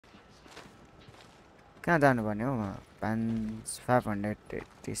कहाँ जानुपर्ने हौ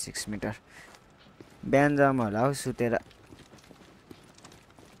 586 मिटर बिहान जाम होला हौ सुतेर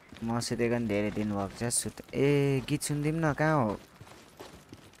म सुतेको नि धेरै दिन भएको छ सुते ए गीत सुनिदिउँ न कहाँ हो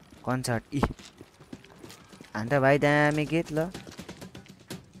कन्सर्ट इ अन्त भाइ दामी गीत ल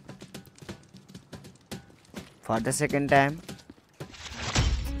फर द सेकेन्ड टाइम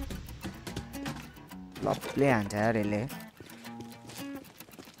लपले हान्छ यार यसले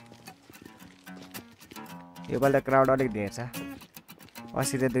योपालि त क्राउड अलिक धेर छ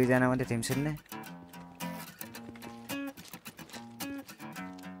अस्ति त 2 जना मात्रै थियौँ सुन्ने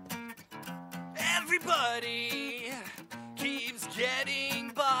Everybody keeps getting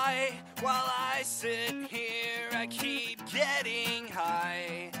by while I sit here. I keep getting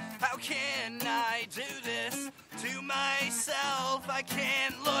high. How can I do this to myself? I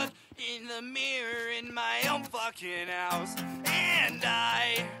can't look in the mirror in my own fucking house. And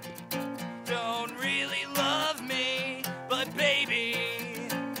I don't really love me, but baby,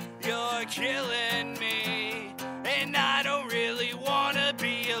 you're killing me. And I don't really wanna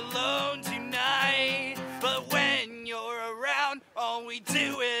be alone tonight, but when you're around, all we do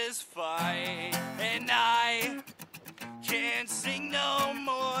is fight. And I can't sing no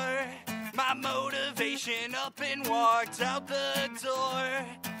more. My motivation up and walked out the door.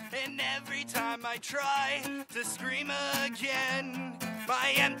 And every time I try to scream again, my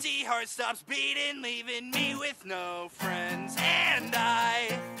empty heart stops beating, leaving me with no friends. And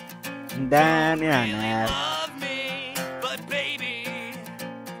I दामी don't हान्नु really यार love me, but baby,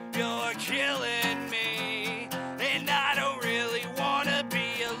 you're killing me. And I don't really wanna be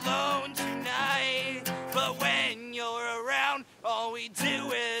alone tonight, but when you're around, all we do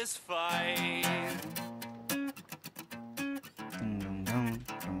is fight.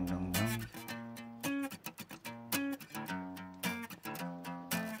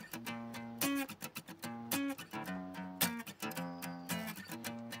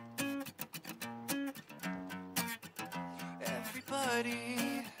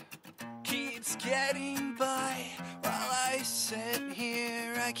 Everybody keeps getting by while I sit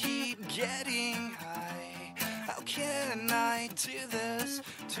here. I keep getting high. How can I do this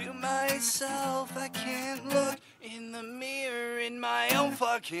to myself? I can't look in the mirror in my own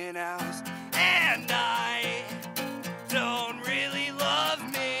fucking house. And I don't really love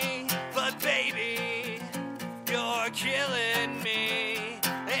me, but baby, you're killing me.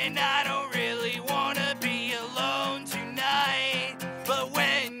 And I don't really wanna be alone tonight, but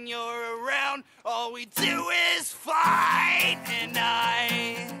when you're around, all we do is fight. And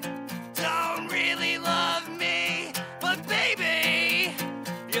I don't really love me, but baby,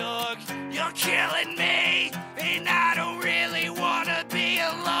 you're killing me. And I don't really wanna be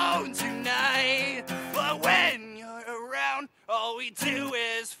alone tonight, but when you're around, all we do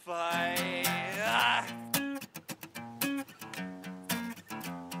is fight.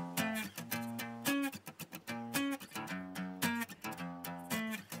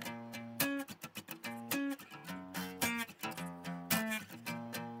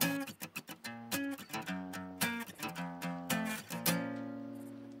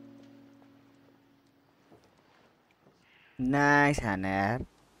 Nice हान यार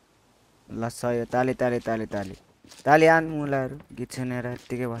ल सयो ताली ताली ताली ताली ताली आन मुलाहरू गीत सुनेर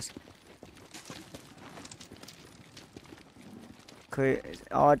यत्तिकै बस खोइ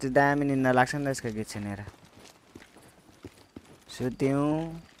अझ दामी निन्दा लाग्छ नि त यसको गीत सुनेर सुत्यौँ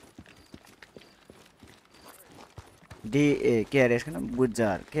डी ए के अरे यसको नाम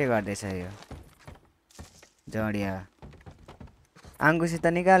बुझर के गर्दैछ यो जडिया आङ्गुसी त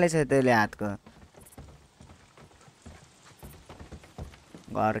निकालेछ त्यसले हातको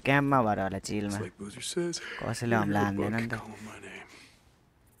घर क्याम्पमा भएर होला चिलमा कसैले हमला हान्दैन नि त